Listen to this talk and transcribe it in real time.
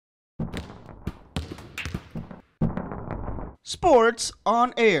Sports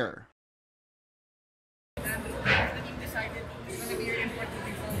on Air.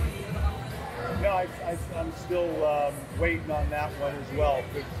 No, I'm still waiting on that one as well.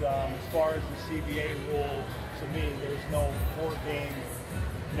 Because as far as the CBA rule, to me, there's no 4-game.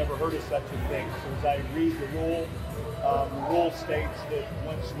 Never heard of such a thing. So as I read the rule states that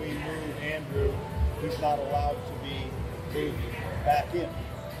once we move Andrew, he's not allowed to be moved back in.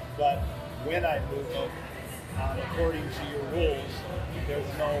 But when I move him, according to your rules,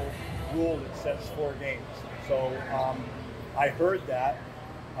 there's no rule that says 4 games. So I heard that.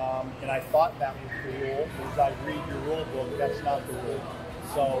 And I thought that was the rule. As I read your rule book, that's not the rule.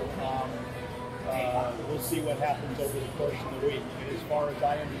 So we'll see what happens over the course of the week. And as far as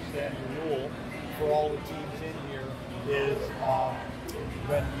I understand the rule for all the teams in here is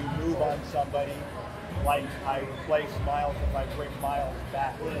when you move on somebody, like I replace Miles, if I bring Miles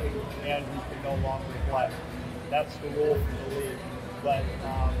back in, Andrew can no longer play. That's the rule for the league. But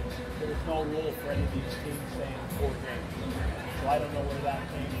there's no rule for any of these teams saying 4 games. So I don't know where that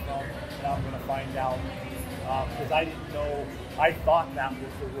came from, and I'm going to find out because I didn't know. I thought that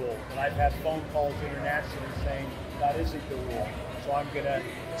was the rule, but I've had phone calls internationally saying that isn't the rule. So I'm going to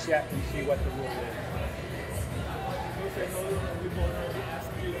check and see what the rule is. Coach, I know we've already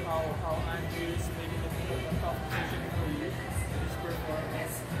asked you how Andrew is making a tough decision for you in his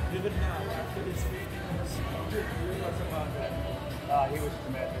performance. Even now, after this 15 years, your thoughts about that? He was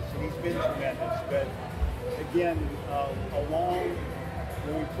tremendous, and he's been tremendous. But again,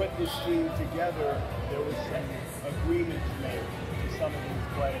 when we put this team together, there was some agreements made to some of these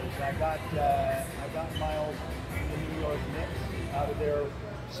players. I got Miles in the New York Knicks out of their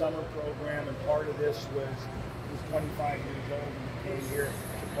summer program, and part of this was he was 25 years old and he came here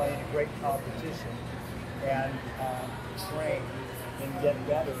to play in a great competition and train and get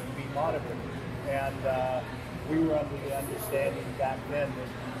better and be motivated. And we were under the understanding back then that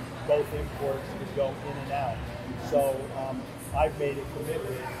both imports could go in and out. So I've made a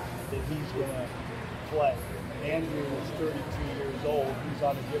commitment that he's going to play. Andrew is 32 years old. He's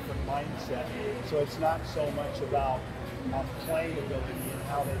on a different mindset. So it's not so much about playing ability and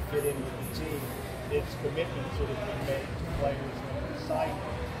how they fit in with the team. It's commitments that have been made to players and signed.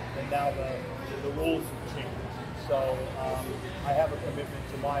 And now the rules have changed. So I have a commitment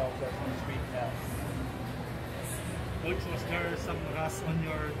to Miles as we speak now. Coach, was there some rust on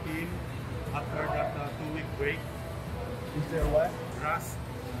your team after that 2-week break? Is there what? Rust?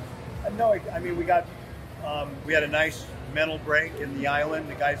 No, I mean we had a nice mental break in the island.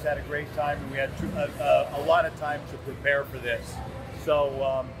 The guys had a great time, and we had a lot of time to prepare for this.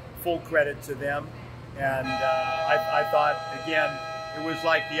 So full credit to them. And I thought, again, it was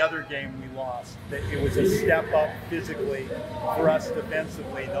like the other game we lost. It was a step up physically for us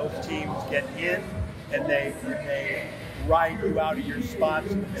defensively. Those teams get in and they ride you out of your spots.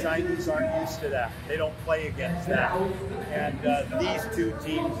 The Chinese aren't used to that. They don't play against that. And these two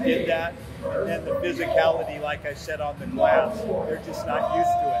teams did that. And then the physicality, like I said, on the glass, they're just not used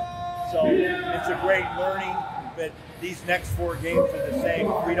to it. So it's a great learning, but these next 4 games are the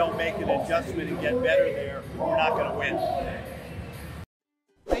same. If we don't make an adjustment and get better there, we're not going to win.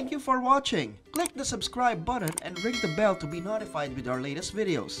 Thank you for watching. Click the subscribe button and ring the bell to be notified with our latest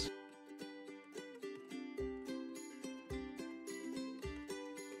videos.